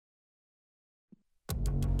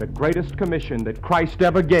The greatest commission that Christ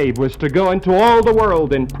ever gave was to go into all the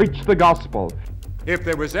world and preach the gospel. If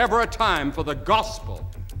there was ever a time for the gospel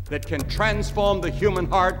that can transform the human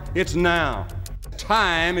heart, it's now.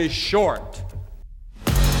 Time is short.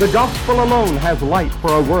 The gospel alone has light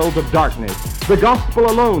for a world of darkness. The gospel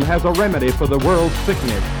alone has a remedy for the world's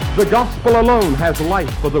sickness. The gospel alone has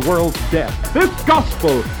life for the world's death. This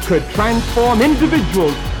gospel could transform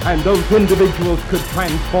individuals, and those individuals could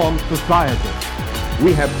transform society.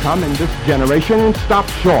 We have come in this generation and stopped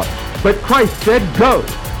short, but Christ said, go.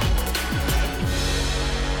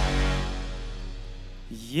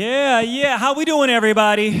 Yeah. How we doing,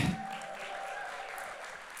 everybody?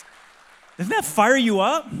 Doesn't that fire you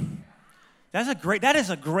up? That is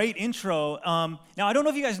a great intro. Now, I don't know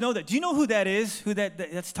if you guys know that. Do you know who that is? Who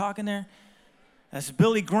that's talking there? That's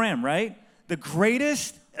Billy Graham, right? The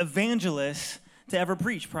greatest evangelist to ever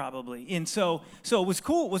preach, probably. And so what's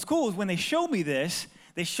cool was when they showed me this.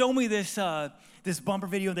 They showed me this bumper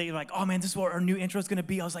video. They're like, oh man, this is what our new intro is going to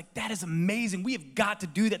be. I was like, that is amazing. We have got to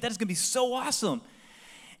do that. That is going to be so awesome.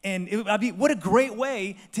 And what a great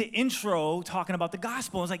way to intro talking about the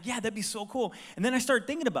gospel. I was like, yeah, that'd be so cool. And then I started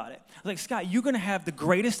thinking about it. I was like, Scott, you're going to have the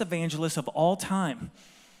greatest evangelist of all time.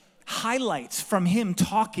 Highlights from him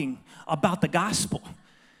talking about the gospel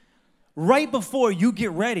right before you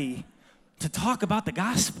get ready to talk about the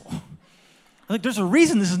gospel. Like, there's a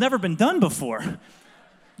reason this has never been done before.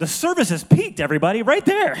 The service has peaked, everybody, right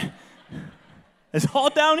there. It's all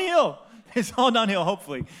downhill. It's all downhill,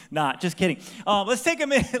 hopefully. Not, just kidding. Let's take a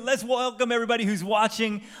minute. Let's welcome everybody who's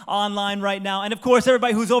watching online right now. And, of course,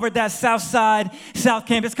 everybody who's over at that South Side, South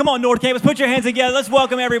Campus. Come on, North Campus. Put your hands together. Let's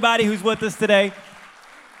welcome everybody who's with us today.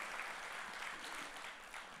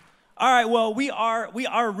 All right, well, we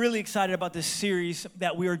are really excited about this series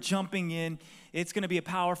that we are jumping in. It's going to be a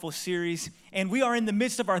powerful series. And we are in the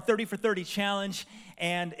midst of our 30 for 30 challenge.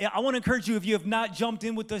 And I want to encourage you, if you have not jumped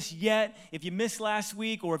in with us yet, if you missed last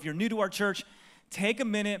week, or if you're new to our church, take a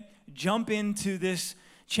minute, jump into this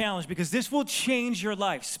challenge, because this will change your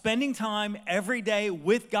life. Spending time every day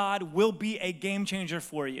with God will be a game changer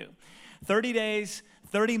for you. 30 days,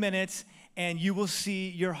 30 minutes, and you will see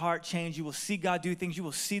your heart change. You will see God do things. You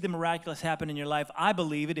will see the miraculous happen in your life. I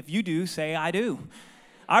believe it. If you do, say, I do.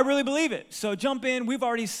 I really believe it. So jump in. We've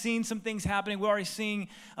already seen some things happening. We're already seeing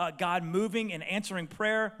God moving and answering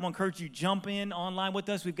prayer. I'm going to encourage you to jump in online with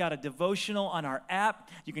us. We've got a devotional on our app.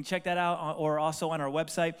 You can check that out, or also on our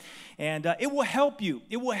website. And it will help you.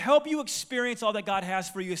 It will help you experience all that God has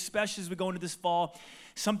for you, especially as we go into this fall.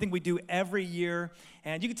 Something we do every year.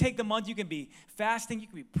 And you can take the month. You can be fasting. You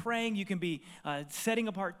can be praying. You can be setting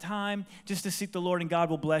apart time just to seek the Lord, and God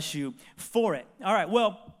will bless you for it. All right,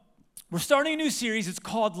 well, we're starting a new series. It's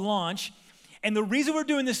called Launch. And the reason we're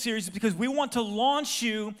doing this series is because we want to launch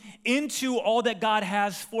you into all that God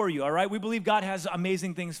has for you, all right? We believe God has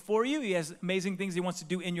amazing things for you. He has amazing things He wants to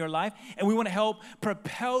do in your life. And we want to help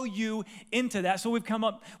propel you into that. So we've come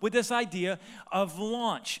up with this idea of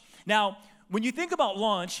launch. Now, when you think about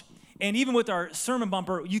launch, and even with our sermon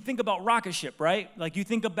bumper, you think about rocket ship, right? Like you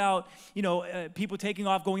think about, people taking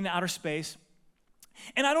off, going to outer space.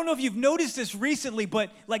 And I don't know if you've noticed this recently, but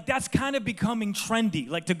like that's kind of becoming trendy,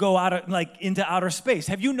 like to go out into outer space.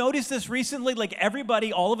 Have you noticed this recently? Like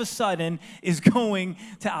everybody all of a sudden is going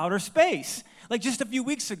to outer space. Like just a few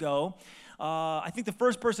weeks ago, I think the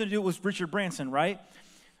first person to do it was Richard Branson, right?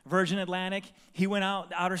 Virgin Atlantic. He went out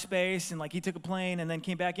to outer space and like he took a plane and then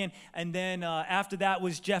came back in. And then after that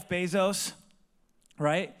was Jeff Bezos,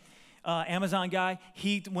 right? Amazon guy,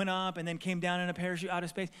 he went up and then came down in a parachute out of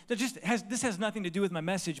space. This has nothing to do with my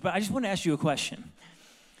message, but I just want to ask you a question.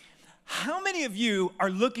 How many of you are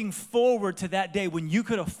looking forward to that day when you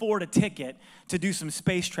could afford a ticket to do some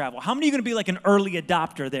space travel? How many of you are going to be like an early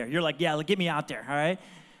adopter there? You're like, yeah, get me out there, all right?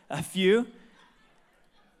 A few.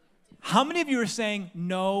 How many of you are saying,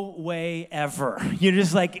 no way ever? You're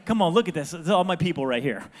just like, come on, look at this. It's all my people right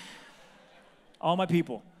here. All my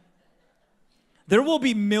people. There will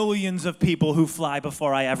be millions of people who fly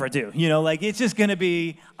before I ever do. It's just going to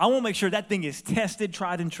be, I want to make sure that thing is tested,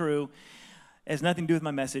 tried and true. It has nothing to do with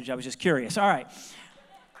my message. I was just curious. All right.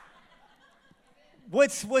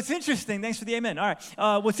 What's interesting, thanks for the amen. All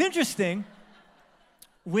right. What's interesting,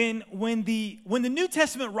 when the New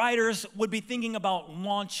Testament writers would be thinking about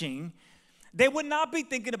launching, they would not be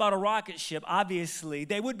thinking about a rocket ship, obviously.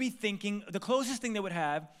 They would be thinking, the closest thing they would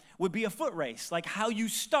have would be a foot race, like how you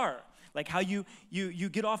start. Like how you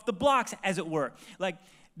get off the blocks, as it were. Like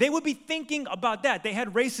they would be thinking about that. They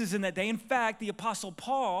had races in that day. In fact, the Apostle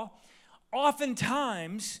Paul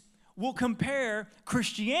oftentimes will compare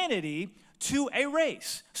Christianity to a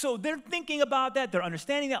race. So they're thinking about that. They're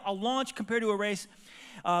understanding that a launch compared to a race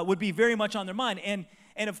would be very much on their mind.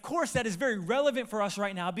 And of course, that is very relevant for us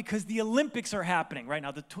right now because the Olympics are happening right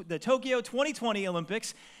now. The Tokyo 2020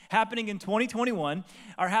 Olympics happening in 2021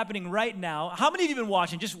 are happening right now. How many of you have been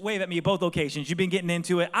watching? Just wave at me at both locations. You've been getting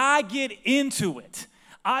into it. I get into it.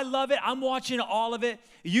 I love it. I'm watching all of it.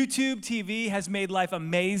 YouTube TV has made life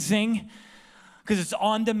amazing because it's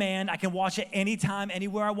on demand. I can watch it anytime,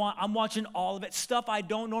 anywhere I want. I'm watching all of it. Stuff I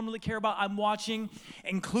don't normally care about, I'm watching,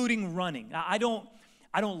 including running. Now, I don't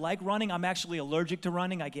like running. I'm actually allergic to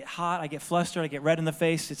running. I get hot, I get flustered, I get red in the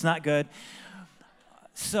face. It's not good.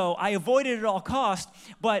 So I avoid it at all costs,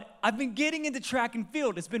 but I've been getting into track and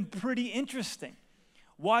field. It's been pretty interesting.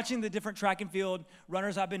 Watching the different track and field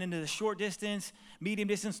runners, I've been into the short distance, medium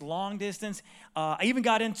distance, long distance. I even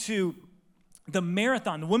got into the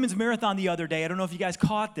marathon, the women's marathon the other day. I don't know if you guys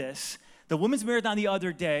caught this. The women's marathon the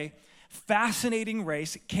other day, fascinating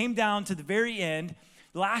race. It came down to the very end.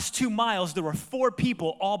 The last 2 miles, there were 4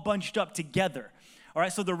 people all bunched up together. All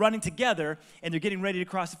right, so they're running together, and they're getting ready to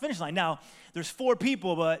cross the finish line. Now, there's 4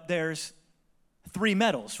 people, but there's 3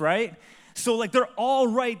 medals, right? So, like, they're all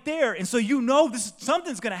right there, and so you know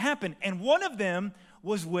something's going to happen. And one of them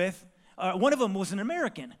was an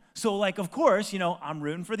American. So, like, of course, you know, I'm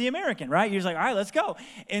rooting for the American, right? You're just like, all right, let's go.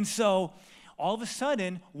 And so, all of a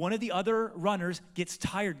sudden, one of the other runners gets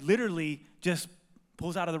tired, literally just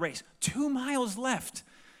pulls out of the race. 2 miles left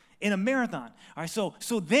in a marathon. All right, so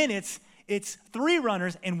then it's 3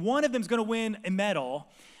 runners, and one of them's going to win a medal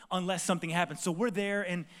unless something happens. So we're there,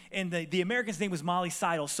 and the American's name was Molly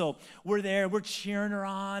Seidel. So we're there, we're cheering her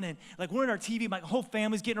on, and like we're in our TV, my whole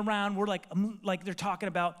family's getting around. We're like they're talking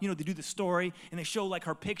about, you know, they do the story, and they show like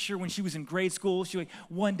her picture when she was in grade school. She's like,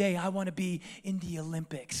 one day I want to be in the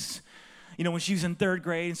Olympics. You know, when she was in 3rd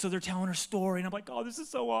grade, and so they're telling her story, and I'm like, oh, this is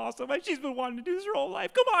so awesome. Like, she's been wanting to do this her whole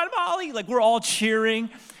life. Come on, Molly. Like, we're all cheering.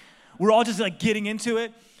 We're all just, like, getting into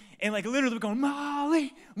it. And, like, literally we're going,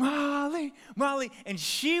 Molly, Molly, Molly. And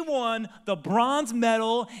she won the bronze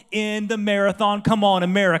medal in the marathon. Come on,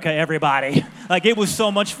 America, everybody. Like, it was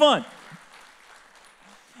so much fun.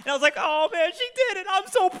 And I was like, oh, man, she did it. I'm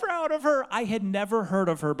so proud of her. I had never heard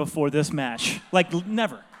of her before this match. Like,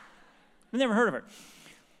 never. I've never heard of her.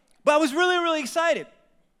 But I was really, really excited.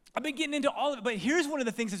 I've been getting into all of it. But here's one of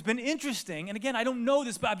the things that's been interesting. And again, I don't know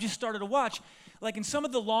this, but I've just started to watch. Like in some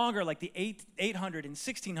of the longer, like the 800 and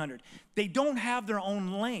 1600, they don't have their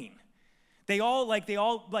own lane. They all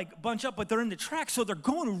bunch up, but they're in the track. So they're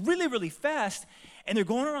going really, really fast. And they're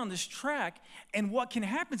going around this track. And what can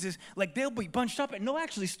happen is, like, they'll be bunched up and they'll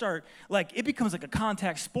actually start, like, it becomes like a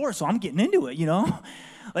contact sport. So I'm getting into it, you know?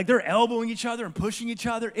 Like, they're elbowing each other and pushing each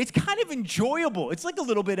other. It's kind of enjoyable. It's like a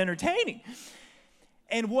little bit entertaining.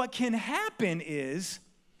 And what can happen is,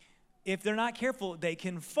 if they're not careful, they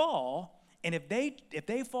can fall. And if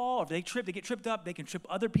they fall, or if they trip, they get tripped up, they can trip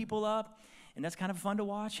other people up. And that's kind of fun to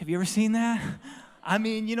watch. Have you ever seen that? I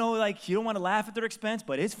mean, you know, like, you don't want to laugh at their expense,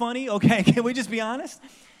 but it's funny. Okay, can we just be honest?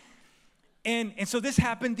 And so this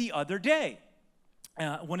happened the other day.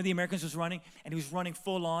 One of the Americans was running, and he was running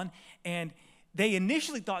full on. And they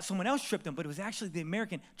initially thought someone else tripped him, but it was actually the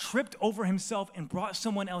American tripped over himself and brought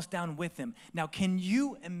someone else down with him. Now, can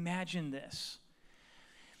you imagine this?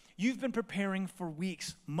 You've been preparing for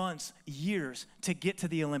weeks, months, years to get to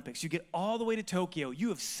the Olympics. You get all the way to Tokyo. You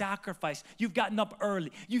have sacrificed. You've gotten up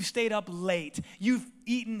early. You've stayed up late. You've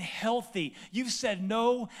eaten healthy. You've said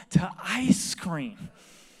no to ice cream.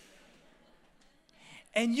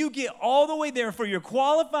 And you get all the way there for your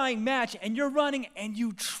qualifying match, and you're running, and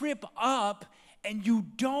you trip up, and you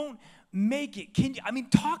don't make it.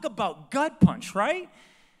 Talk about gut punch, right?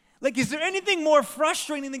 Like, is there anything more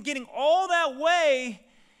frustrating than getting all that way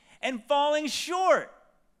and falling short?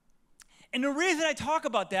 And the reason I talk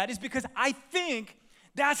about that is because I think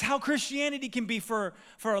that's how Christianity can be for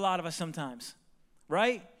a lot of us sometimes,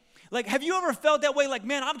 right? Like, have you ever felt that way? Like,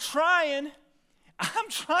 man, I'm trying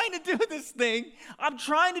to do this thing. I'm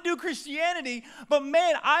trying to do Christianity, but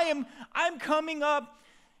man, I'm coming up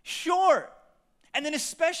short. And then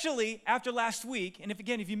especially after last week, and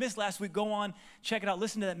if you missed last week, go on, check it out,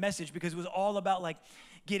 listen to that message, because it was all about like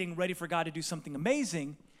getting ready for God to do something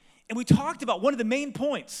amazing. And we talked about one of the main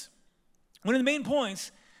points,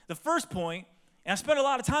 the first point, and I spent a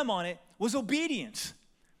lot of time on it, was obedience.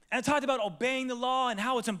 And I talked about obeying the law and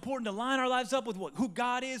how it's important to line our lives up with who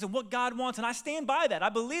God is and what God wants. And I stand by that. I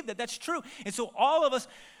believe that that's true. And so all of us,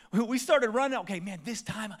 we started running. Okay, man, this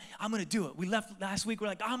time I'm going to do it. We left last week. We're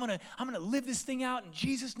like, I'm going to live this thing out in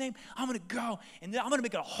Jesus' name. I'm going to go. And then I'm going to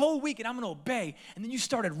make it a whole week, and I'm going to obey. And then you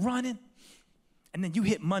started running. And then you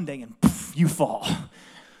hit Monday, and poof, you fall.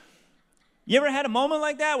 You ever had a moment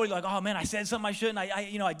like that where you're like, oh man, I said something I shouldn't.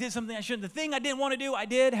 I did something I shouldn't. The thing I didn't want to do, I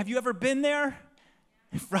did. Have you ever been there?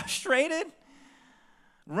 Frustrated?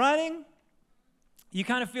 Running? You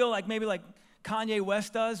kind of feel like maybe like Kanye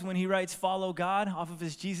West does when he writes Follow God off of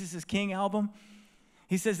his Jesus is King album.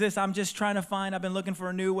 He says this, I've been looking for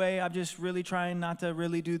a new way. I'm just really trying not to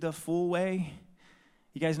really do the full way.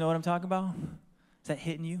 You guys know what I'm talking about? Is that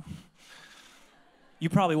hitting you? You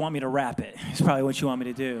probably want me to rap it. It's probably what you want me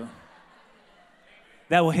to do.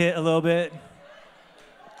 That will hit a little bit.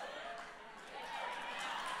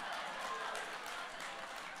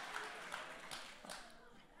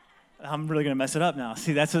 I'm really going to mess it up now.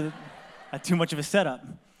 See, that's too much of a setup.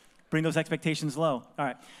 Bring those expectations low. All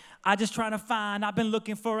right. I've been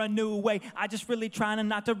looking for a new way. I just really trying to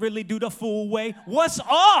not to really do the full way. What's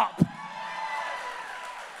up?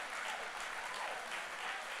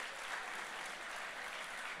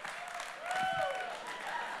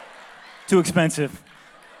 Too expensive.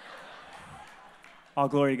 All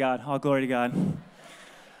glory to God. All glory to God.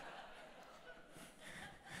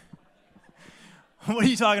 What are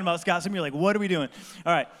you talking about, Scott? Some of you are like, what are we doing?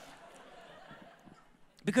 All right.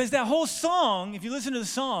 Because that whole song, if you listen to the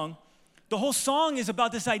song is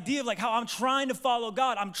about this idea of like how I'm trying to follow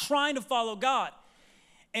God. I'm trying to follow God.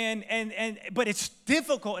 But it's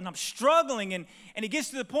difficult and I'm struggling and it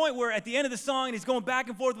gets to the point where at the end of the song and he's going back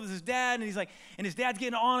and forth with his dad and he's like, and his dad's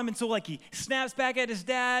getting on him and so like he snaps back at his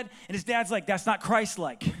dad and his dad's like, that's not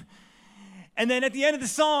Christ-like. And then at the end of the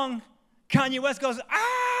song, Kanye West goes,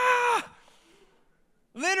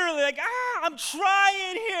 literally like, I'm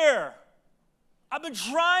trying here. I've been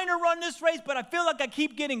trying to run this race, but I feel like I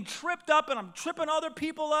keep getting tripped up and I'm tripping other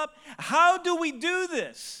people up. How do we do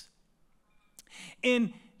this?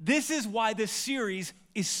 And this is why this series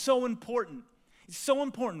is so important. It's so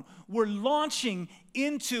important. We're launching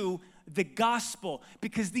into the gospel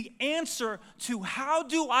because the answer to how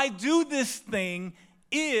do I do this thing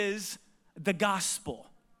is the gospel.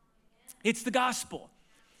 It's the gospel.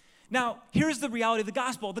 Now, here's the reality of the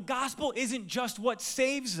gospel. The gospel isn't just what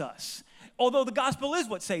saves us, although the gospel is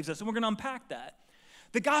what saves us, and we're going to unpack that.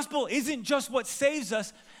 The gospel isn't just what saves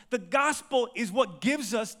us. The gospel is what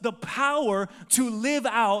gives us the power to live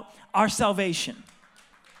out our salvation.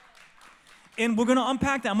 And we're going to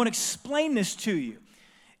unpack that. I'm going to explain this to you.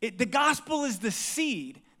 The gospel is the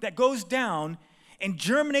seed that goes down and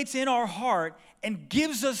germinates in our heart and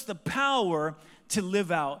gives us the power to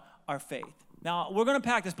live out our faith. Now, we're going to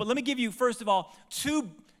unpack this, but let me give you, first of all,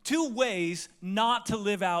 two ways not to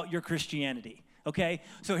live out your Christianity, okay?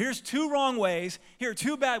 So here's two wrong ways. Here are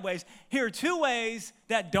two bad ways. Here are two ways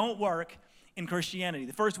that don't work in Christianity.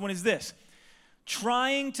 The first one is this: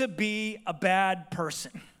 trying to be a bad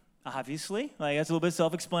person. Obviously, like that's a little bit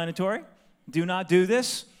self-explanatory. Do not do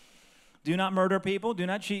this. Do not murder people. Do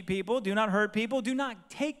not cheat people. Do not hurt people. Do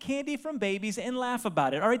not take candy from babies and laugh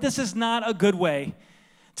about it. All right, this is not a good way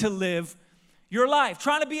to live your life.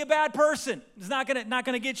 Trying to be a bad person is not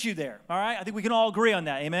gonna get you there. All right, I think we can all agree on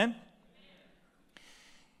that. Amen.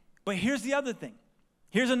 But here's the other thing.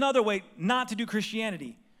 Here's another way not to do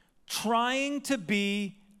Christianity: trying to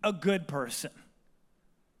be a good person.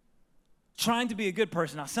 Trying to be a good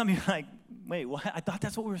person. Now, some of you are like, wait, what? I thought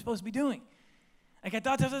that's what we were supposed to be doing. Like, I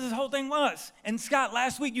thought that's what this whole thing was. And Scott,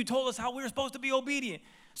 last week you told us how we were supposed to be obedient.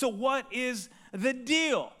 So what is the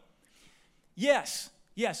deal? Yes,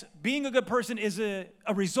 being a good person is a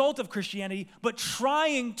result of Christianity, but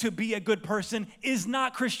trying to be a good person is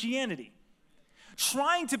not Christianity.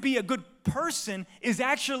 Trying to be a good person is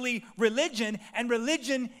actually religion, and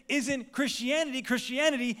religion isn't Christianity.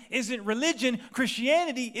 Christianity isn't religion.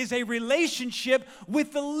 Christianity is a relationship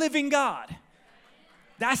with the living God.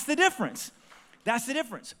 That's the difference. That's the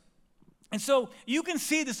difference. And so you can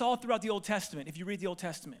see this all throughout the Old Testament. If you read the Old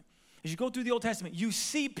Testament, as you go through the Old Testament, you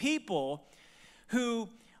see people who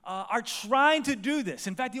are trying to do this.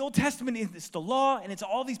 In fact, the Old Testament is the law, and it's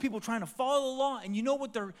all these people trying to follow the law. And you know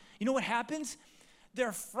what happens?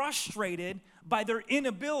 They're frustrated by their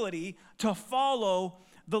inability to follow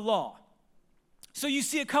the law. So you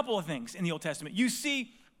see a couple of things in the Old Testament. You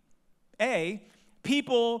see,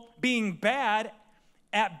 people being bad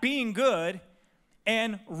at being good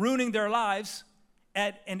and ruining their lives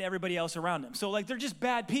and everybody else around them. So like they're just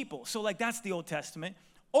bad people. So like that's the Old Testament.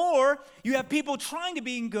 Or you have people trying to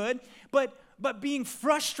be good, but being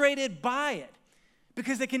frustrated by it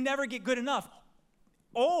because they can never get good enough.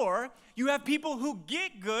 Or you have people who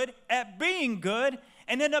get good at being good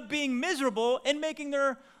and end up being miserable and making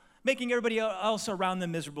everybody else around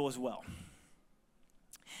them miserable as well.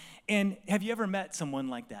 And have you ever met someone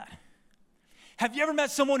like that? Have you ever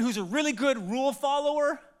met someone who's a really good rule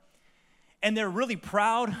follower and they're really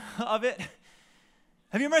proud of it.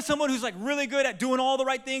 Have you ever met someone who's like really good at doing all the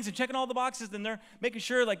right things and checking all the boxes, and they're making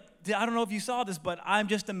sure, like, I don't know if you saw this, but I'm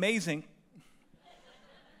just amazing.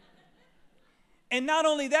 And not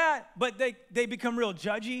only that, but they become real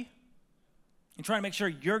judgy and trying to make sure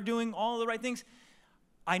you're doing all the right things.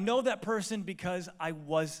 I know that person because I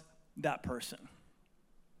was that person.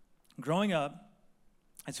 Growing up,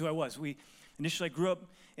 that's who I was. We initially grew up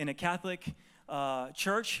in a Catholic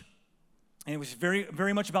church, and it was very,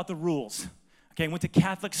 very much about the rules. Okay, went to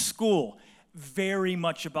Catholic school, very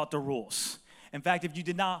much about the rules. In fact, if you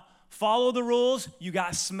did not follow the rules, you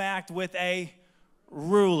got smacked with a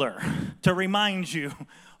ruler to remind you,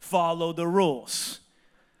 follow the rules.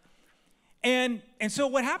 And so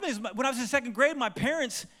what happened is, when I was in second grade, my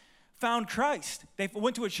parents found Christ. They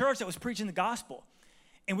went to a church that was preaching the gospel,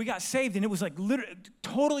 and we got saved, and it was like literally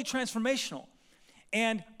totally transformational.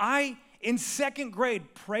 And I, in second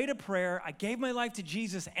grade, prayed a prayer, I gave my life to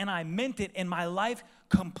Jesus, and I meant it, and my life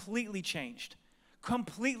completely changed.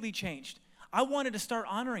 Completely changed. I wanted to start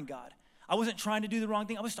honoring God. I wasn't trying to do the wrong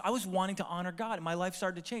thing. I was wanting to honor God, and my life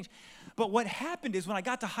started to change. But what happened is, when I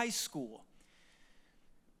got to high school,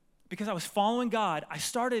 because I was following God,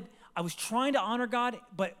 I was trying to honor God,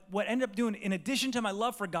 but what I ended up doing, in addition to my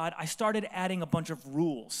love for God, I started adding a bunch of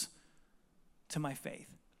rules to my faith.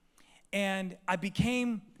 And I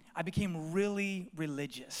became really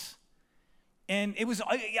religious. And it was,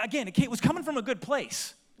 again, it was coming from a good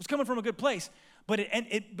place. It was coming from a good place, but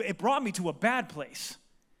it brought me to a bad place.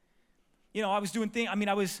 You know, I was doing things,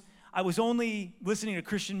 I was only listening to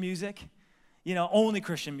Christian music, only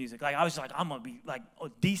Christian music. Like, I was like, I'm going to be like,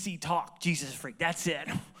 DC Talk, Jesus Freak, that's it.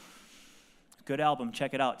 Good album,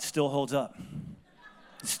 check it out. It still holds up.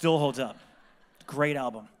 It still holds up. Great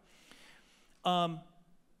album.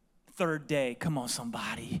 Third Day, come on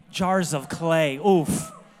somebody. Jars of Clay, oof,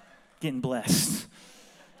 getting blessed.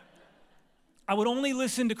 I would only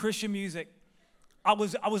listen to Christian music. I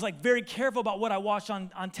was like very careful about what I watched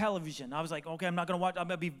on television. I was like, okay, I'm not gonna watch, I'm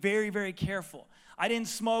gonna be very, very careful. I didn't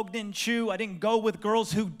smoke, didn't chew, I didn't go with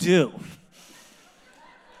girls who do.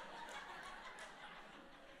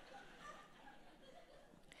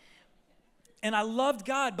 And I loved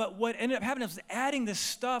God, but what ended up happening was adding this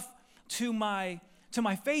stuff to my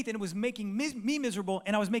faith, and it was making me miserable,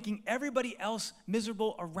 and I was making everybody else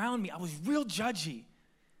miserable around me. I was real judgy.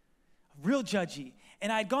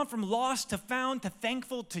 And I had gone from lost to found to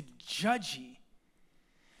thankful to judgy.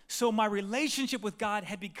 So my relationship with God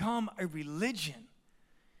had become a religion.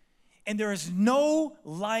 And there is no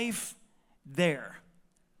life there.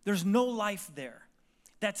 There's no life there.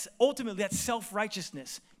 That's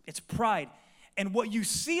self-righteousness. It's pride. And what you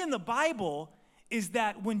see in the Bible is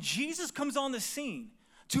that when Jesus comes on the scene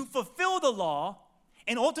to fulfill the law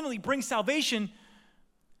and ultimately bring salvation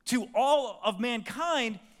to all of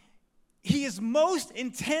mankind, he is most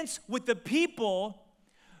intense with the people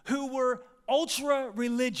who were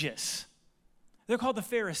ultra-religious. They're called the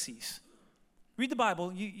Pharisees. Read the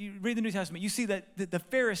Bible, you read the New Testament, you see that the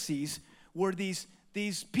Pharisees were these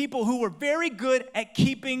people who were very good at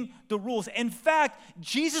keeping the rules. In fact,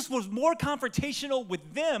 Jesus was more confrontational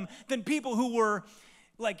with them than people who were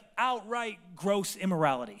like outright gross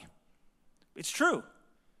immorality. It's true.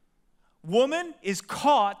 Woman is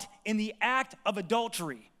caught in the act of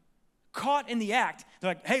adultery. Caught in the act. They're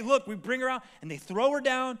like, hey, look, we bring her out, and they throw her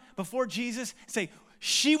down before Jesus and say,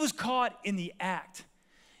 she was caught in the act.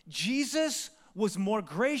 Jesus was more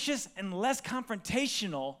gracious and less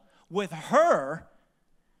confrontational with her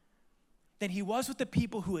than he was with the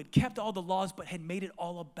people who had kept all the laws but had made it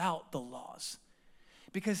all about the laws.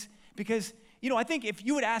 Because I think if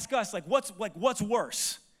you would ask us, what's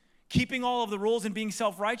worse? Keeping all of the rules and being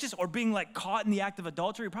self-righteous, or being like caught in the act of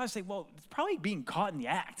adultery? You'd probably say, well, it's probably being caught in the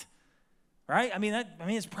act. Right? I mean,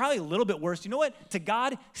 it's probably a little bit worse. You know what? To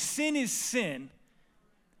God, sin is sin.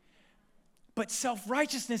 But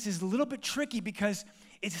self-righteousness is a little bit tricky because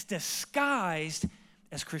it's disguised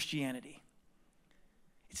as Christianity.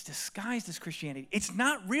 It's disguised as Christianity. It's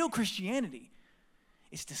not real Christianity.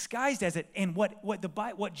 It's disguised as it. And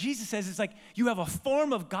what Jesus says is like, you have a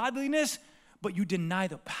form of godliness, but you deny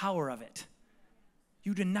the power of it.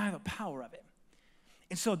 You deny the power of it.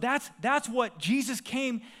 And so that's what Jesus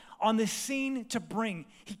came on the scene to bring.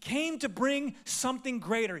 He came to bring something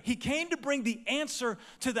greater. He came to bring the answer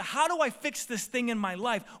to the how do I fix this thing in my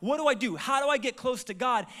life? What do I do? How do I get close to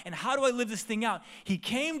God? And how do I live this thing out? He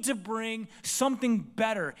came to bring something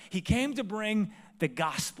better. He came to bring the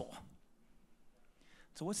gospel.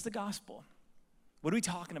 So what's the gospel? What are we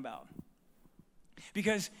talking about?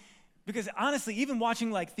 Because honestly, even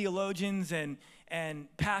watching like theologians and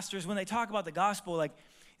pastors, when they talk about the gospel, like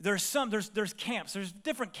there's camps. There's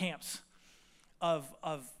different camps of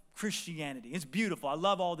Christianity. It's beautiful. I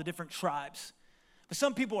love all the different tribes. But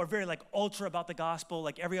some people are very like ultra about the gospel,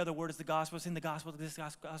 like every other word is the gospel, it's in the gospel, this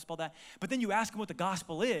gospel, that. But then you ask them what the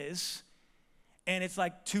gospel is, and it's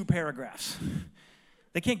like 2 paragraphs.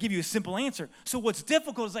 They can't give you a simple answer. So what's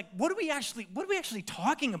difficult is like, what are we actually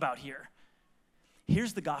talking about here?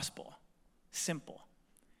 Here's the gospel. Simple.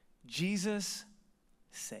 Jesus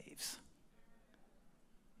saves.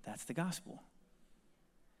 That's the gospel.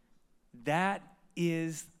 That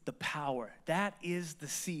is the power. That is the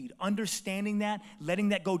seed. Understanding that, letting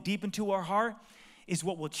that go deep into our heart is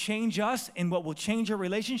what will change us and what will change our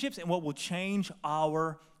relationships and what will change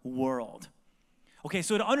our world. Okay,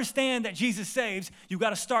 so to understand that Jesus saves, you've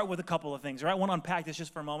got to start with a couple of things, all right? I want to unpack this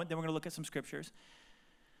just for a moment, then we're going to look at some scriptures.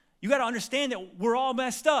 You got to understand that we're all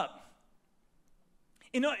messed up.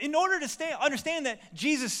 In order to understand that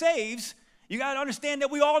Jesus saves, you got to understand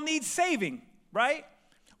that we all need saving, right?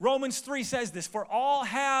 Romans 3 says this, for all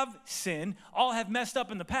have sinned, all have messed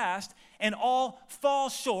up in the past, and all fall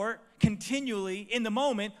short continually in the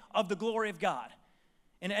moment of the glory of God.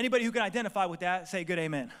 And anybody who can identify with that, say good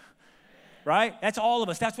amen. Right? That's all of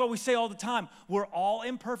us. That's what we say all the time. We're all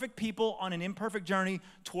imperfect people on an imperfect journey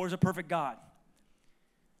towards a perfect God.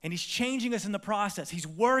 And he's changing us in the process. He's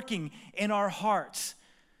working in our hearts.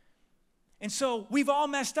 And so we've all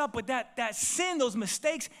messed up, but that sin, those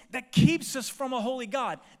mistakes, that keeps us from a holy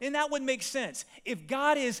God. And that would make sense. If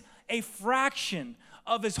God is a fraction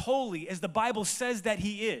of as holy as the Bible says that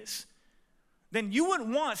he is, then you wouldn't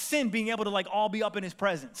want sin being able to like all be up in his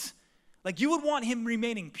presence. Like you would want him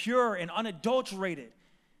remaining pure and unadulterated.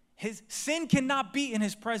 His sin cannot be in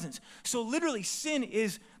his presence. So literally sin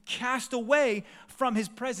is cast away from his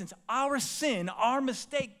presence. Our sin, our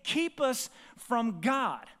mistake, keep us from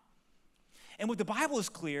God. And what the Bible is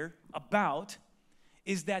clear about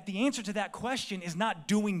is that the answer to that question is not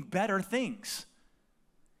doing better things.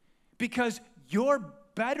 Because your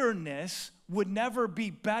betterness would never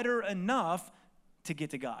be better enough to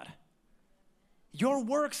get to God. Your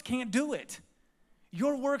works can't do it.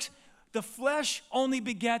 Your works, the flesh only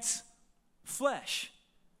begets flesh.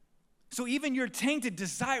 So even your tainted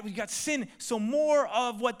desire, you got sin, so more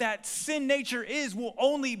of what that sin nature is will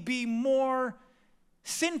only be more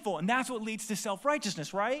sinful, and that's what leads to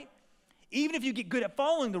self-righteousness, right? Even if you get good at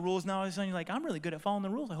following the rules, now all of a sudden you're like, I'm really good at following the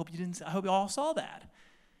rules. I hope you all saw that.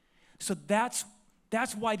 So that's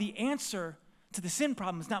why the answer to the sin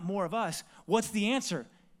problem is not more of us. What's the answer?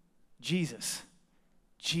 Jesus.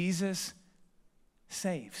 Jesus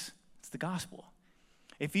saves. It's the gospel.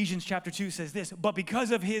 Ephesians chapter 2 says this, but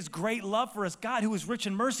because of his great love for us, God, who is rich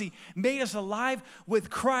in mercy, made us alive with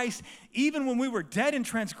Christ, even when we were dead in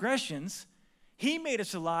transgressions. He made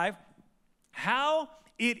us alive. How?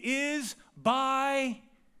 It is by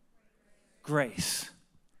grace.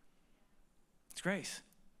 It's grace.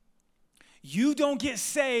 You don't get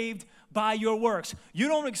saved by your works. You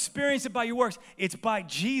don't experience it by your works. It's by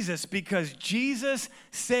Jesus, because Jesus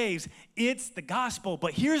saves. It's the gospel.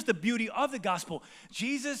 But here's the beauty of the gospel.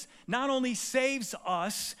 Jesus not only saves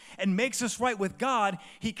us and makes us right with God,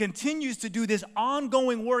 he continues to do this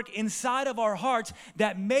ongoing work inside of our hearts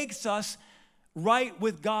that makes us right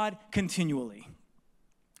with God continually.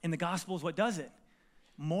 And the gospel is what does it.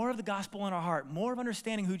 More of the gospel in our heart, more of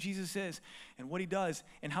understanding who Jesus is and what he does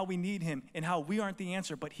and how we need him and how we aren't the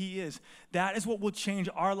answer, but he is. That is what will change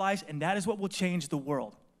our lives, and that is what will change the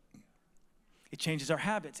world. It changes our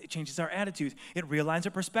habits. It changes our attitudes. It realigns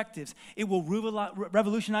our perspectives. It will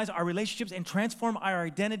revolutionize our relationships and transform our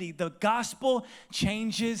identity. The gospel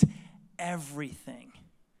changes everything.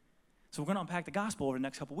 So we're going to unpack the gospel over the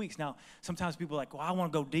next couple weeks. Now, sometimes people are like, well, I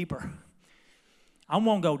want to go deeper. I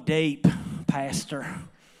want to go deep, Pastor.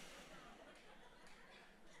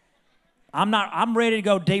 I'm ready to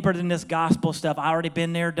go deeper than this gospel stuff. I already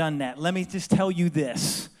been there, done that. Let me just tell you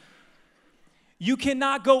this. You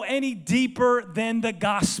cannot go any deeper than the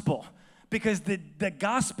gospel, because the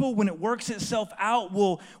gospel, when it works itself out,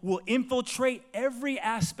 will infiltrate every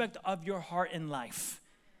aspect of your heart and life.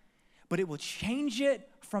 But it will change it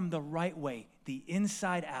from the right way, the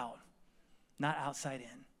inside out, not outside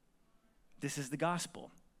in. This is the gospel.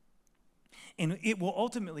 And it will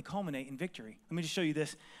ultimately culminate in victory. Let me just show you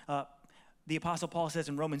this. The Apostle Paul says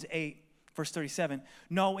in Romans 8, verse 37,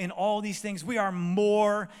 no, in all these things we are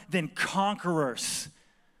more than conquerors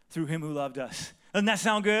through him who loved us. Doesn't that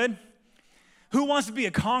sound good? Who wants to be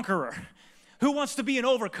a conqueror? Who wants to be an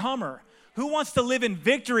overcomer? Who wants to live in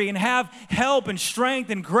victory and have help and strength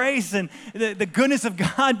and grace and the goodness of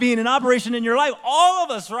God being in operation in your life? All of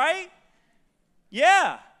us, right?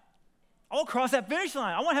 Yeah. I want to cross that finish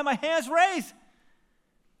line. I want to have my hands raised.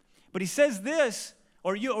 But he says this,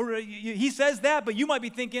 he says that, but you might be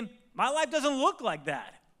thinking, my life doesn't look like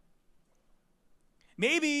that.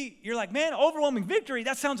 Maybe you're like, man, overwhelming victory,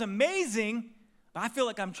 that sounds amazing, but I feel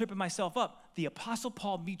like I'm tripping myself up. The Apostle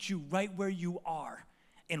Paul meets you right where you are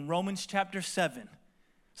in Romans chapter 7.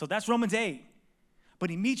 So that's Romans 8. But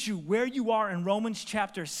he meets you where you are in Romans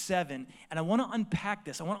chapter 7. And I want to unpack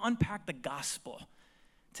this. I want to unpack the gospel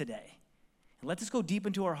today. And let this go deep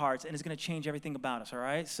into our hearts, and it's going to change everything about us, all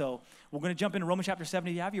right? So we're going to jump into Romans chapter 7.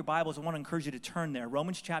 If you have your Bibles, I want to encourage you to turn there.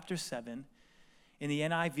 Romans chapter 7 in the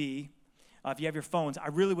NIV. If you have your phones, I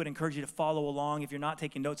really would encourage you to follow along. If you're not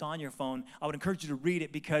taking notes on your phone, I would encourage you to read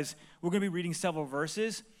it because we're going to be reading several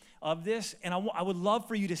verses of this. And I would love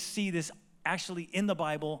for you to see this actually in the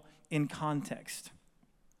Bible in context.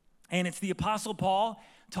 And it's the Apostle Paul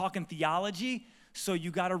talking theology, so you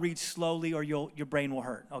got to read slowly or your brain will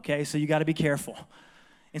hurt, okay? So you got to be careful.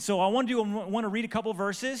 And so I want to read a couple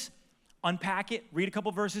verses, unpack it, read a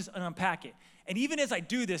couple verses, and unpack it. And even as I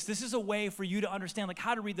do this, this is a way for you to understand like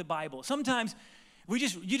how to read the Bible. Sometimes you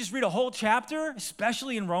just read a whole chapter,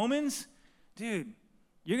 especially in Romans, dude,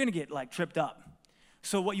 you're going to get like tripped up.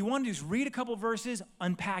 So what you want to do is read a couple verses,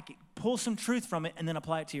 unpack it, pull some truth from it, and then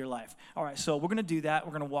apply it to your life. All right, so we're going to do that.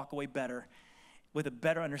 We're going to walk away better with a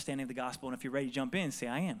better understanding of the gospel. And if you're ready to jump in, say,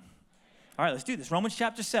 I am. All right, let's do this. Romans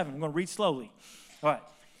chapter 7. We're going to read slowly. All right,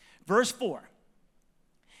 verse 4.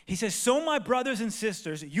 He says, so my brothers and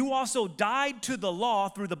sisters, you also died to the law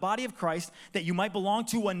through the body of Christ, that you might belong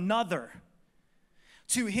to another,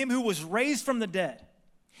 to him who was raised from the dead,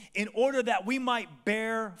 in order that we might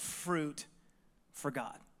bear fruit for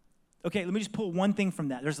God. Okay, let me just pull one thing from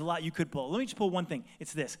that. There's a lot you could pull. Let me just pull one thing.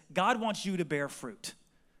 It's this. God wants you to bear fruit.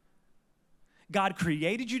 God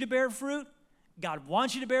created you to bear fruit. God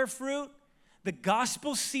wants you to bear fruit. The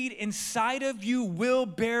gospel seed inside of you will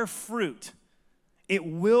bear fruit. It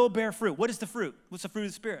will bear fruit. What is the fruit? What's the fruit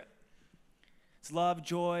of the Spirit? It's love,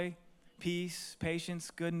 joy, peace,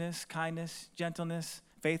 patience, goodness, kindness, gentleness,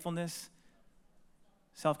 faithfulness,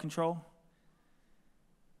 self-control.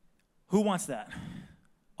 Who wants that?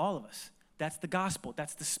 All of us. That's the gospel.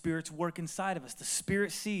 That's the Spirit's work inside of us. The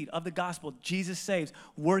Spirit seed of the gospel, Jesus saves,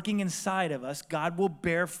 working inside of us. God will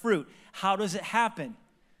bear fruit. How does it happen?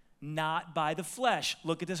 Not by the flesh.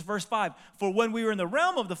 Look at this, verse 5. For when we were in the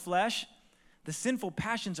realm of the flesh, the sinful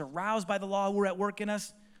passions aroused by the law were at work in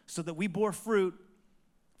us, so that we bore fruit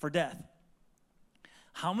for death.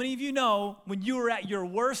 How many of you know when you were at your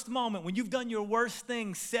worst moment, when you've done your worst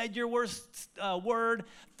thing, said your worst word,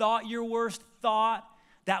 thought your worst thought,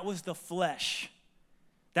 that was the flesh.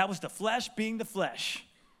 That was the flesh being the flesh.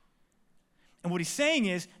 And what he's saying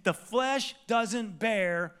is the flesh doesn't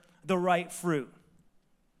bear the right fruit.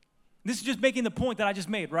 This is just making the point that I just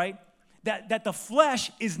made, right? That the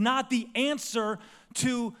flesh is not the answer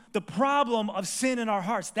to the problem of sin in our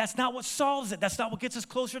hearts. That's not what solves it. That's not what gets us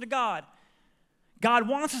closer to God. God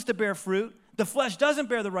wants us to bear fruit. The flesh doesn't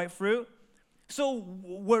bear the right fruit. So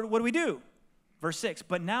what do we do? Verse 6,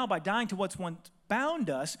 but now by dying to what's once bound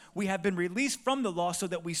us, we have been released from the law so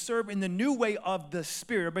that we serve in the new way of the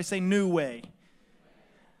Spirit. Everybody say new way.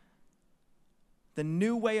 The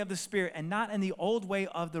new way of the Spirit, and not in the old way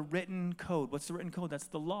of the written code. What's the written code? That's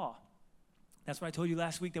the law. That's what I told you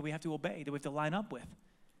last week that we have to obey, that we have to line up with,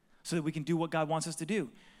 so that we can do what God wants us to do.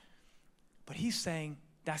 But he's saying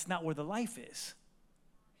that's not where the life is.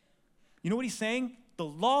 You know what he's saying? The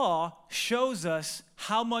law shows us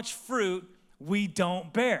how much fruit we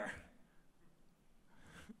don't bear.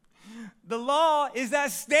 The law is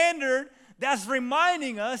that standard that's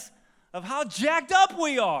reminding us of how jacked up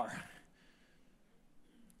we are.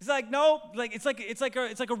 It's like, no, like it's like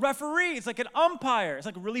a referee. It's like an umpire. It's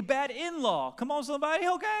like a really bad in-law. Come on, somebody,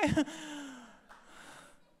 okay?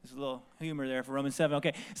 There's a little humor there for Romans 7.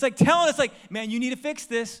 Okay, it's like telling us, like, man, you need to fix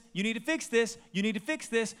this. You need to fix this. You need to fix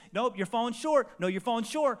this. Nope, you're falling short. No, you're falling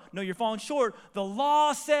short. No, you're falling short. The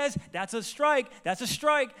law says that's a strike. That's a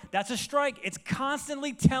strike. That's a strike. It's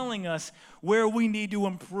constantly telling us where we need to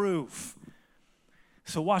improve.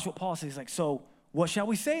 So watch what Paul says. He's like, so what shall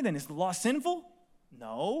we say then? Is the law sinful?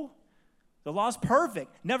 No. The law is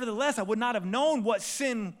perfect. Nevertheless, I would not have known what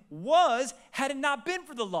sin was had it not been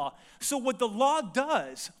for the law. So what the law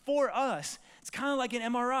does for us, it's kind of like an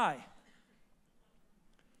MRI.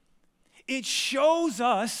 It shows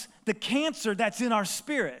us the cancer that's in our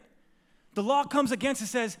spirit. The law comes against and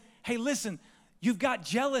says, hey, listen, you've got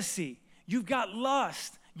jealousy, you've got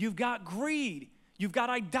lust, you've got greed, you've got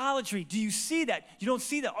idolatry. Do you see that? You don't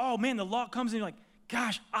see that. Oh, man, the law comes and you're like,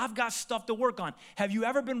 gosh, I've got stuff to work on. Have you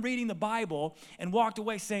ever been reading the Bible and walked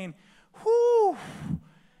away saying, whew,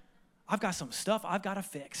 I've got some stuff I've got to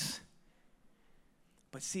fix?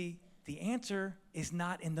 But see, the answer is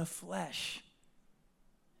not in the flesh.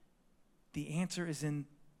 The answer is in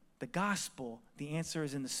the gospel. The answer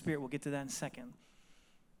is in the Spirit. We'll get to that in a second.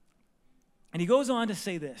 And he goes on to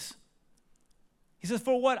say this. He says,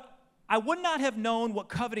 for what I would not have known what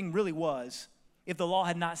coveting really was if the law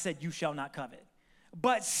had not said, you shall not covet.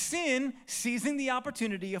 But sin, seizing the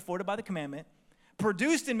opportunity afforded by the commandment,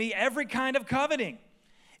 produced in me every kind of coveting.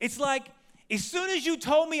 It's like, as soon as you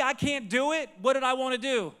told me I can't do it, what did I want to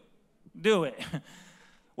do? Do it.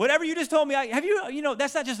 Whatever you just told me,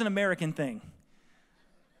 that's not just an American thing.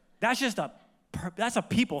 That's a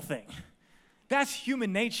people thing. That's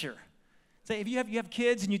human nature. Say, if you have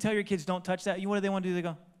kids and you tell your kids don't touch that, what do they want to do? They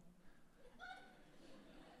go,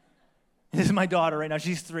 this is my daughter right now.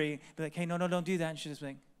 She's 3. Be like, hey, no, don't do that. And she just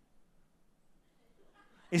like,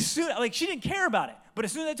 she didn't care about it. But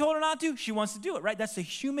as soon as they told her not to, she wants to do it, right? That's the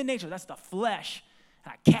human nature. That's the flesh.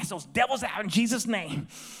 And I cast those devils out in Jesus' name.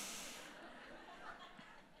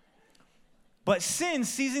 But sin,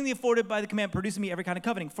 seizing the afforded by the command, produced in me every kind of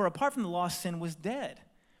coveting. For apart from the law, sin was dead.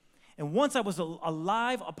 And once I was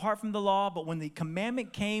alive apart from the law, but when the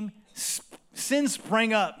commandment came, sin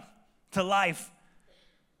sprang up to life.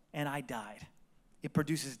 And I died. It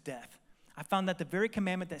produces death. I found that the very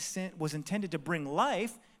commandment that sin was intended to bring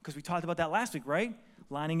life, because we talked about that last week, right?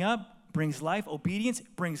 Lining up brings life. Obedience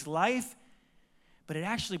brings life. But it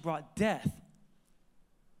actually brought death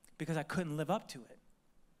because I couldn't live up to it.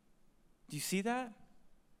 Do you see that?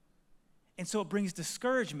 And so it brings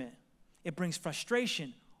discouragement. It brings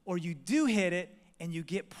frustration. Or you do hit it and you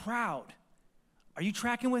get proud. Are you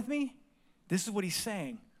tracking with me? This is what he's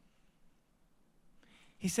saying.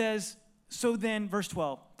 He says, so then, verse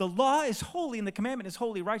 12, the law is holy and the commandment is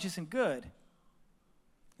holy, righteous, and good.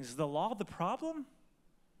 Is the law the problem?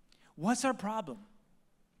 What's our problem?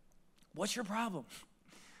 What's your problem?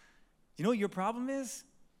 You know what your problem is?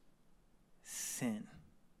 Sin.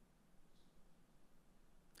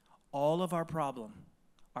 All of our problem,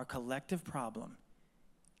 our collective problem,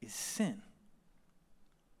 is sin.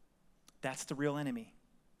 That's the real enemy.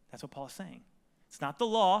 That's what Paul's saying. It's not the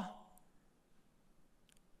law.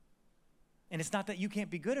 And it's not that you can't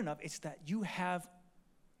be good enough. It's that you have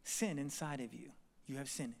sin inside of you. You have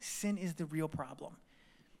sin. Sin is the real problem.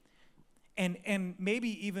 And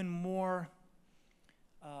maybe even more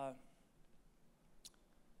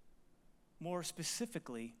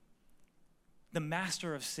specifically, the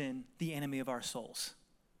master of sin, the enemy of our souls.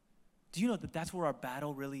 Do you know that that's where our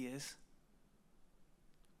battle really is?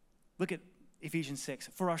 Look at Ephesians 6.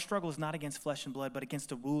 For our struggle is not against flesh and blood, but against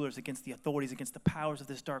the rulers, against the authorities, against the powers of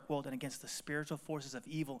this dark world, and against the spiritual forces of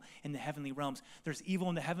evil in the heavenly realms. There's evil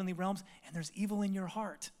in the heavenly realms, and there's evil in your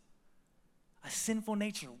heart. A sinful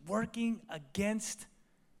nature working against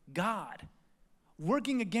God,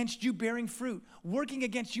 working against you bearing fruit, working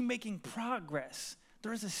against you making progress.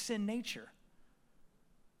 There is a sin nature.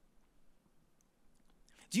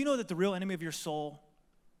 Do you know that the real enemy of your soul,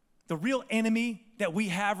 the real enemy that we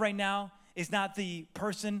have right now, is not the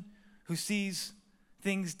person who sees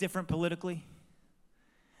things different politically?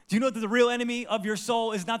 Do you know that the real enemy of your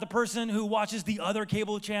soul is not the person who watches the other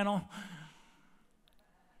cable channel?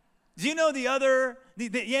 Do you know the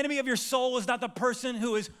enemy of your soul is not the person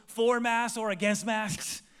who is for masks or against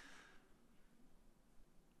masks?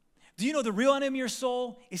 Do you know the real enemy of your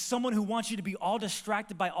soul is someone who wants you to be all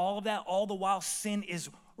distracted by all of that, all the while sin is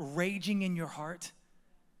raging in your heart?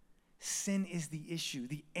 Sin is the issue.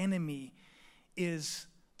 The enemy is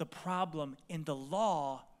the problem. And the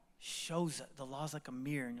law shows it. The law is like a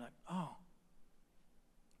mirror. And you're like, oh,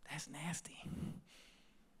 that's nasty.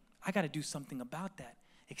 I got to do something about that.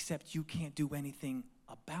 Except you can't do anything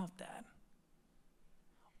about that.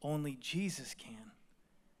 Only Jesus can.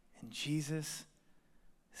 And Jesus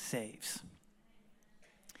saves.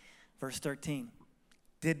 Verse 13.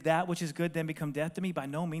 Did that which is good then become death to me? By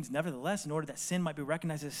no means. Nevertheless, in order that sin might be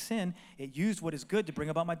recognized as sin, it used what is good to bring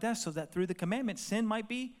about my death, so that through the commandment, sin might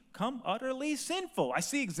become utterly sinful. I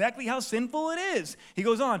see exactly how sinful it is. He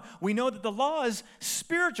goes on, we know that the law is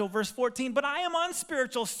spiritual, verse 14, but I am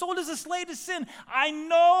unspiritual, sold as a slave to sin. I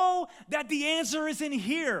know that the answer isn't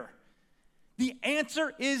here. The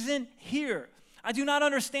answer isn't here. I do not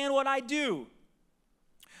understand what I do.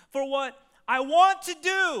 For what I want to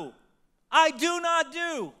do, I do not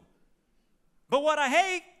do. But what I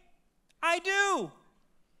hate, I do.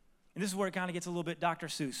 And this is where it kind of gets a little bit Dr.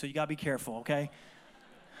 Seuss, so you got to be careful, okay?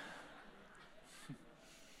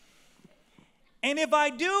 And if I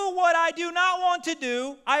do what I do not want to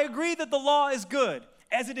do, I agree that the law is good.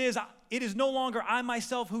 As it is no longer I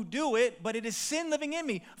myself who do it, but it is sin living in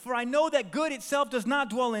me. For I know that good itself does not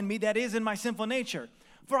dwell in me, that is in my sinful nature.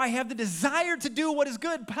 For I have the desire to do what is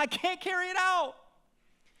good, but I can't carry it out.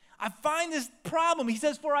 I find this problem. He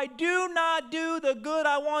says, for I do not do the good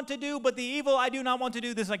I want to do, but the evil I do not want to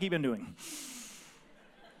do, this I keep on doing.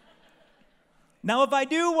 Now, if I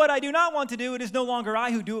do what I do not want to do, it is no longer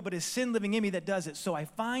I who do it, but it is sin living in me that does it. So I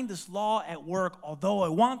find this law at work. Although I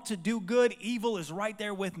want to do good, evil is right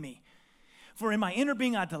there with me. For in my inner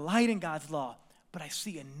being, I delight in God's law, but I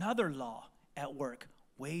see another law at work,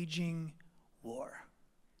 waging war.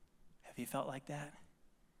 Have you felt like that?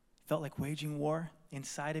 Felt like waging war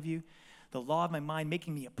inside of you? The law of my mind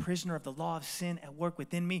making me a prisoner of the law of sin at work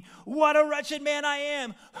within me. What a wretched man I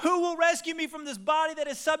am. Who will rescue me from this body that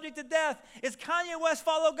is subject to death? Is Kanye West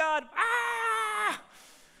follow God? Ah!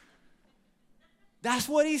 That's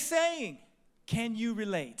what he's saying. Can you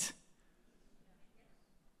relate?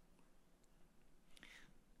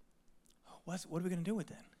 What are we going to do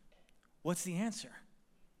with it? What's the answer?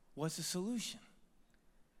 What's the solution?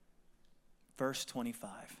 Verse 25.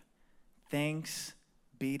 Thanks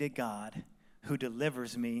be to God who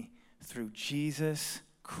delivers me through Jesus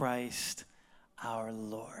Christ our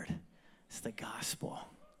Lord. It's the gospel.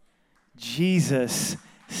 Jesus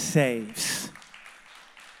saves.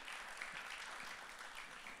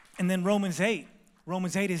 And then Romans 8.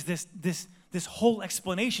 Romans 8 is this whole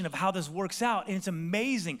explanation of how this works out, and it's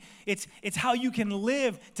amazing. It's how you can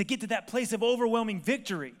live to get to that place of overwhelming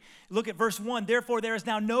victory. Look at verse 1. Therefore, there is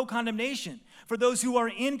now no condemnation for those who are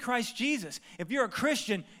in Christ Jesus. If you're a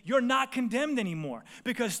Christian, you're not condemned anymore,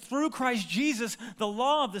 because through Christ Jesus, the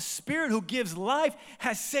law of the Spirit who gives life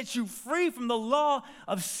has set you free from the law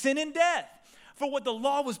of sin and death. For what the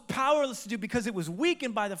law was powerless to do because it was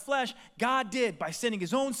weakened by the flesh, God did by sending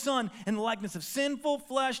his own Son in the likeness of sinful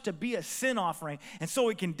flesh to be a sin offering. And so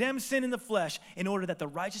he condemned sin in the flesh in order that the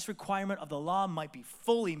righteous requirement of the law might be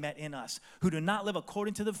fully met in us, who do not live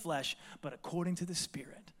according to the flesh, but according to the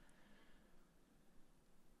Spirit.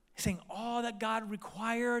 He's saying all that God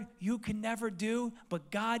required, you can never do, but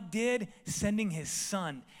God did, sending his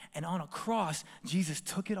Son. And on a cross, Jesus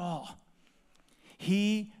took it all.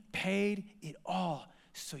 He paid it all,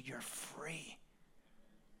 so you're free.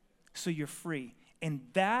 So you're free. And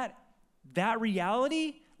that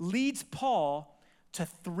reality leads Paul to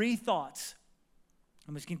 3 thoughts.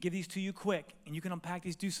 I'm just going to give these to you quick, and you can unpack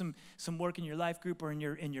these, do some work in your life group or in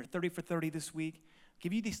your 30 for 30 this week.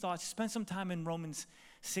 Give you these thoughts. Spend some time in Romans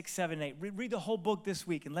 6, 7, 8. Read the whole book this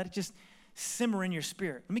week and let it just simmer in your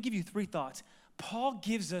spirit. Let me give you 3 thoughts. Paul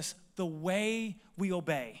gives us the way we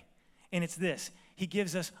obey, and it's this. He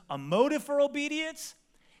gives us a motive for obedience,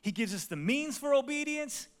 he gives us the means for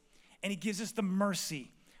obedience, and he gives us the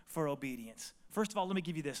mercy for obedience. First of all, let me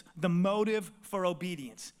give you this. The motive for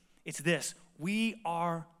obedience. It's this. We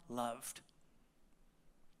are loved.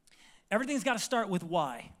 Everything's got to start with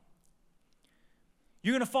why.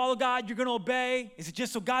 You're going to follow God, you're going to obey. Is it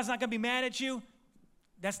just so God's not going to be mad at you?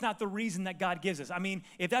 That's not the reason that God gives us. I mean,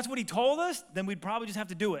 if that's what he told us, then we'd probably just have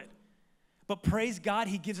to do it. But praise God,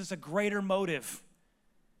 he gives us a greater motive.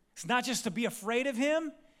 It's not just to be afraid of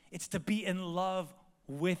him, it's to be in love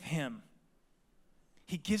with him.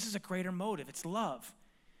 He gives us a greater motive. It's love.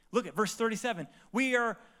 Look at verse 37.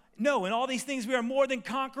 In all these things we are more than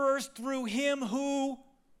conquerors through him who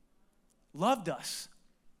loved us.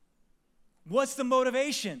 What's the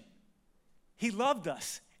motivation? He loved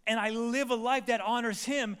us. And I live a life that honors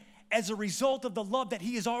him as a result of the love that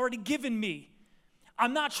he has already given me.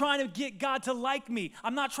 I'm not trying to get God to like me.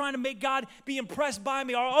 I'm not trying to make God be impressed by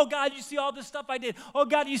me. Or, oh, God, you see all this stuff I did. Oh,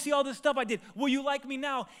 God, you see all this stuff I did. Will you like me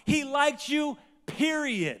now? He liked you,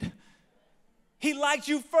 period. He liked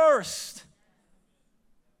you first.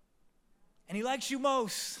 And he likes you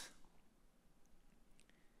most.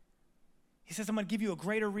 He says, I'm going to give you a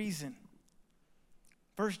greater reason.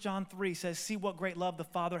 1 John 3 says, see what great love the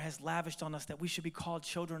Father has lavished on us that we should be called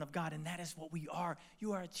children of God. And that is what we are.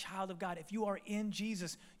 You are a child of God. If you are in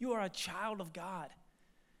Jesus, you are a child of God.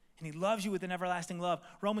 And he loves you with an everlasting love.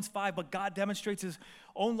 Romans 5, but God demonstrates his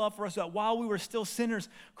own love for us that while we were still sinners,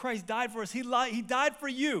 Christ died for us. He died for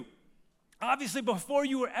you. Obviously, before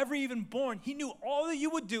you were ever even born, he knew all that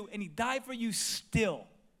you would do, and he died for you still.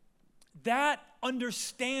 That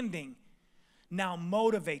understanding now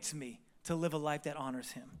motivates me to live a life that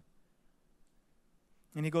honors him.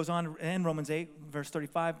 And he goes on in Romans 8, verse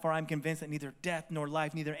 35, for I'm convinced that neither death nor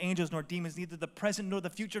life, neither angels nor demons, neither the present nor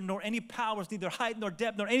the future, nor any powers, neither height nor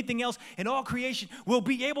depth, nor anything else in all creation will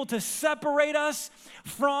be able to separate us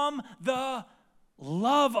from the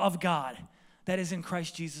love of God that is in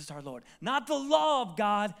Christ Jesus our Lord. Not the law of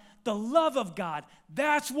God, the love of God.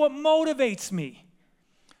 That's what motivates me.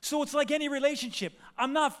 So it's like any relationship.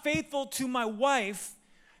 I'm not faithful to my wife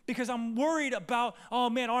because I'm worried about, oh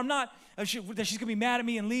man, or I'm not, that she's going to be mad at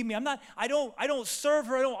me and leave me. I don't serve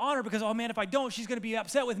her, I don't honor her because, oh man, if I don't, she's going to be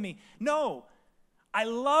upset with me. No, I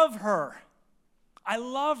love her. I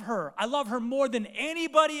love her. I love her more than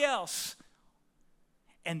anybody else.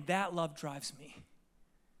 And that love drives me.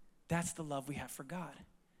 That's the love we have for God.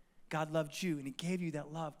 God loved you and he gave you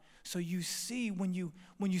that love. So you see, when you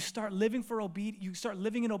start living for obedience, you start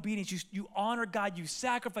living in obedience, you honor God, you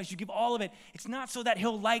sacrifice, you give all of it. It's not so that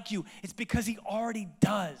he'll like you. It's because he already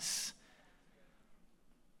does.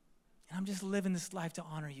 And I'm just living this life to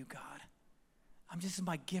honor you, God. This is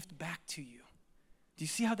my gift back to you. Do you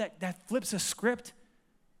see how that flips a script?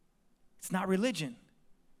 It's not religion.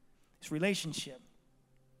 It's relationship.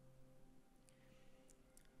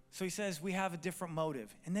 So he says we have a different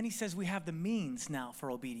motive. And then he says we have the means now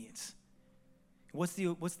for obedience. What's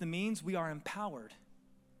the means? We are empowered.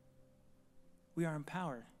 We are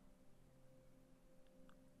empowered.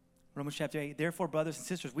 Romans chapter 8, therefore, brothers and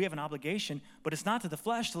sisters, we have an obligation, but it's not to the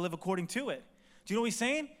flesh to live according to it. Do you know what he's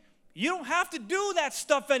saying? You don't have to do that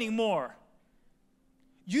stuff anymore.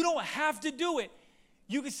 You don't have to do it.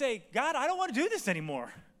 You can say, God, I don't want to do this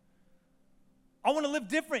anymore. I want to live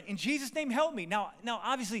different. In Jesus' name, help me. Now,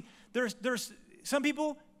 obviously, there's some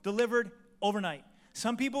people delivered overnight.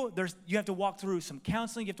 Some people, you have to walk through some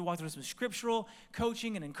counseling. You have to walk through some scriptural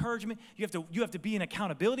coaching and encouragement. You have to be in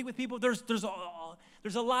accountability with people. There's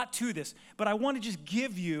a lot to this. But I want to just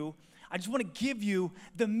give you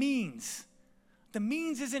the means. The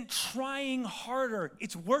means isn't trying harder.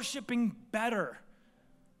 It's worshiping better.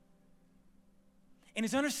 And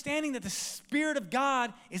it's understanding that the Spirit of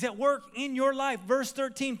God is at work in your life. Verse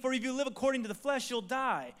 13, for if you live according to the flesh, you'll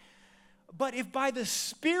die. But if by the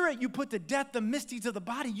Spirit you put to death the misdeeds of the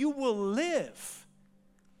body, you will live.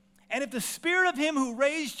 And if the Spirit of him who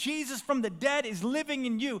raised Jesus from the dead is living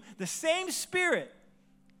in you, the same Spirit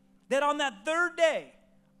that on that third day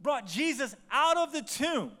brought Jesus out of the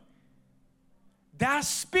tomb, that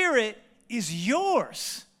Spirit is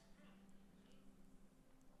yours.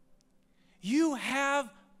 You have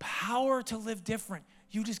power to live different.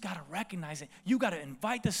 You just got to recognize it. You got to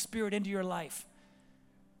invite the Spirit into your life.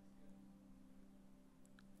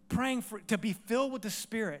 Praying to be filled with the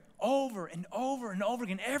Spirit over and over and over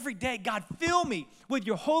again. Every day, God, fill me with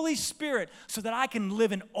your Holy Spirit so that I can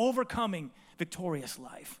live an overcoming, victorious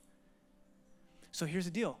life. So here's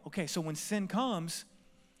the deal. Okay, so when sin comes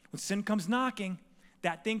knocking,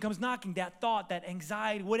 that thing comes knocking, that thought, that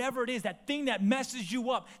anxiety, whatever it is, that thing that messes you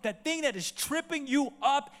up, that thing that is tripping you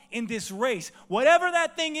up in this race, whatever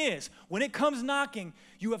that thing is, when it comes knocking,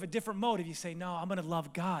 you have a different motive. You say, no, I'm going to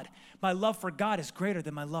love God. My love for God is greater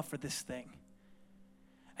than my love for this thing.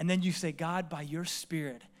 And then you say, God, by your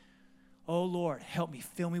Spirit, oh Lord, help me,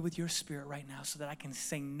 fill me with your Spirit right now so that I can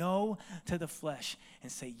say no to the flesh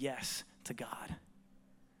and say yes to God.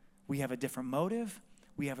 We have a different motive.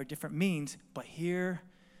 We have a different means, but here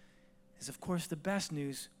is, of course, the best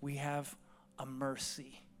news. We have a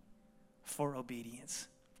mercy for obedience.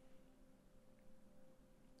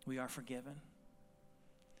 We are forgiven.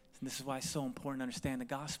 And this is why it's so important to understand the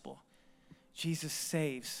gospel. Jesus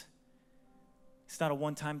saves. It's not a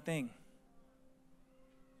one-time thing.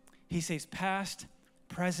 He saves past,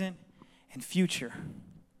 present, and future.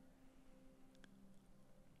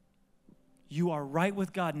 You are right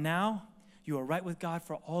with God now. You are right with God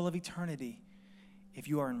for all of eternity if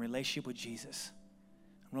you are in relationship with Jesus.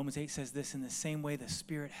 Romans 8 says this, in the same way the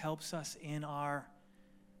Spirit helps us in our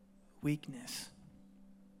weakness.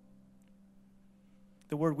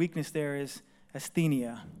 The word weakness there is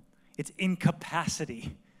asthenia. It's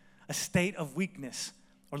incapacity, a state of weakness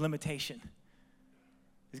or limitation.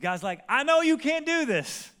 This guy's like, I know you can't do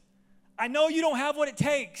this. I know you don't have what it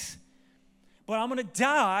takes, but I'm going to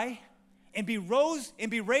die and be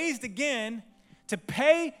raised again to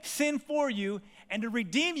pay sin for you and to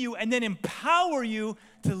redeem you and then empower you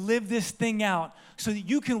to live this thing out so that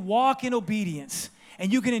you can walk in obedience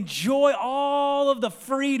and you can enjoy all of the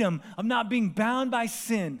freedom of not being bound by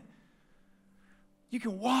sin. You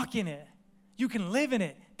can walk in it. You can live in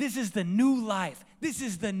it. This is the new life. This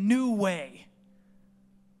is the new way.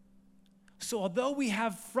 So although we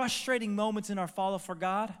have frustrating moments in our follow for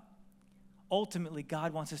God, ultimately,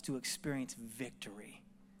 God wants us to experience victory,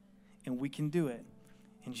 and we can do it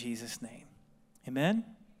in Jesus' name. Amen?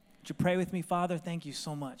 Would you pray with me? Father, thank you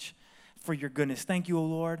so much for your goodness. Thank you, O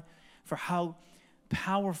Lord, for how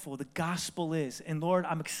powerful the gospel is. And Lord,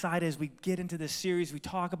 I'm excited as we get into this series. We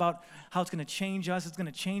talk about how it's going to change us. It's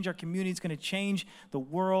going to change our community. It's going to change the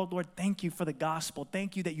world. Lord, thank you for the gospel.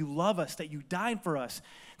 Thank you that you love us, that you died for us,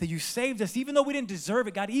 that you saved us, even though we didn't deserve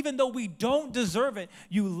it. God, even though we don't deserve it,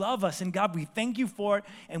 you love us. And God, we thank you for it.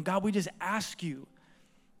 And God, we just ask you.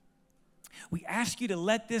 We ask you to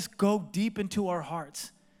let this go deep into our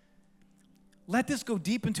hearts. Let this go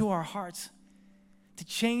deep into our hearts. To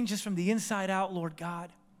change us from the inside out, Lord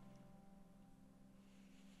God.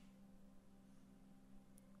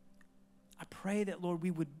 I pray that, Lord, we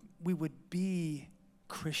would be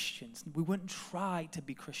Christians. We wouldn't try to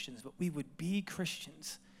be Christians, but we would be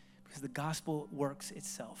Christians because the gospel works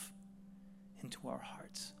itself into our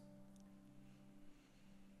hearts.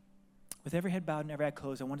 With every head bowed and every eye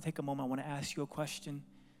closed, I want to take a moment. I want to ask you a question.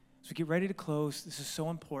 As we get ready to close, this is so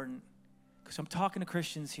important because I'm talking to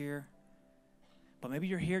Christians here. But maybe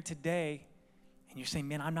you're here today and you're saying,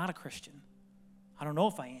 man, I'm not a Christian. I don't know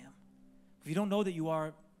if I am. If you don't know that you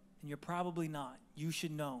are, then you're probably not. You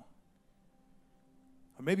should know.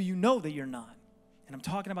 Or maybe you know that you're not. And I'm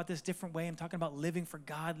talking about this different way. I'm talking about living for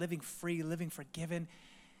God, living free, living forgiven.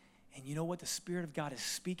 And you know what? The Spirit of God is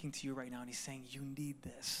speaking to you right now, and he's saying, you need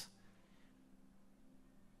this.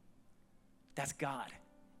 That's God.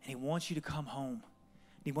 And he wants you to come home.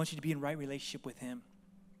 And he wants you to be in right relationship with him.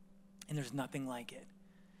 And there's nothing like it.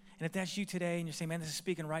 And if that's you today and you're saying, man, this is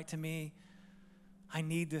speaking right to me. I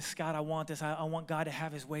need this, God, I want this. I want God to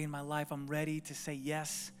have his way in my life. I'm ready to say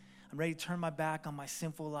yes. I'm ready to turn my back on my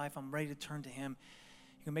sinful life. I'm ready to turn to him.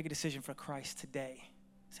 You can make a decision for Christ today.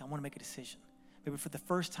 Say, I want to make a decision. Maybe for the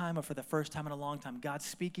first time or for the first time in a long time. God's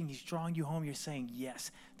speaking. He's drawing you home. You're saying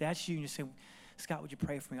yes. That's you. And you're saying, Scott, would you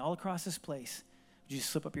pray for me? All across this place, would you just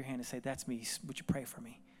slip up your hand and say, that's me. Would you pray for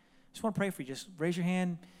me? I just want to pray for you. Just raise your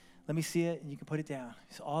hand. Let me see it, and you can put it down.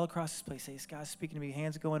 It's all across this place. Say, God's speaking to me.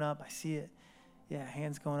 Hands going up. I see it. Yeah,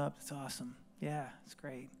 hands going up. It's awesome. Yeah, it's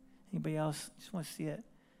great. Anybody else? Just want to see it.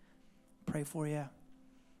 Pray for you.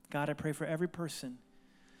 God, I pray for every person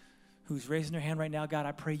who's raising their hand right now. God,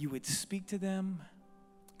 I pray you would speak to them.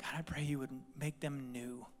 God, I pray you would make them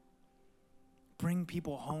new. Bring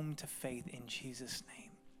people home to faith in Jesus'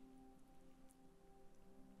 name.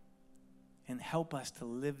 And help us to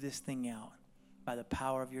live this thing out by the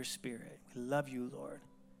power of your Spirit. We love you, Lord.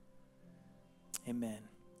 Amen.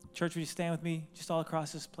 Church, would you stand with me just all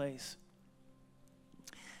across this place?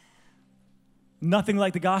 Nothing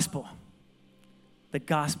like the gospel. The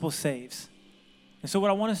gospel saves. And so what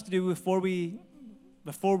I want us to do before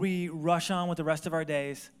we rush on with the rest of our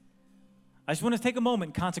days, I just want to take a moment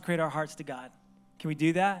and consecrate our hearts to God. Can we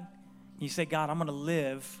do that? You say, God, I'm going to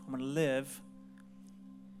live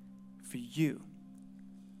for you.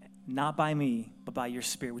 Not by me, but by your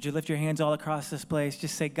Spirit. Would you lift your hands all across this place?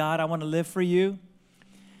 Just say, God, I want to live for you.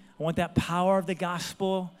 I want that power of the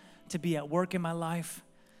gospel to be at work in my life.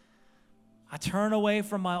 I turn away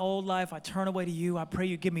from my old life. I turn away to you. I pray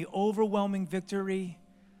you give me overwhelming victory.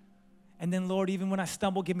 And then, Lord, even when I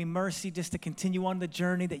stumble, give me mercy just to continue on the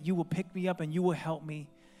journey, that you will pick me up and you will help me.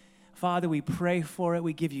 Father, we pray for it.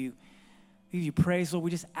 We give you praise, Lord.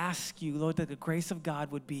 We just ask you, Lord, that the grace of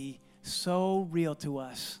God would be so real to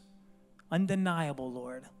us. Undeniable,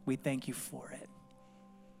 Lord. We thank you for it.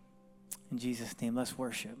 In Jesus' name, let's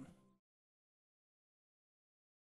worship.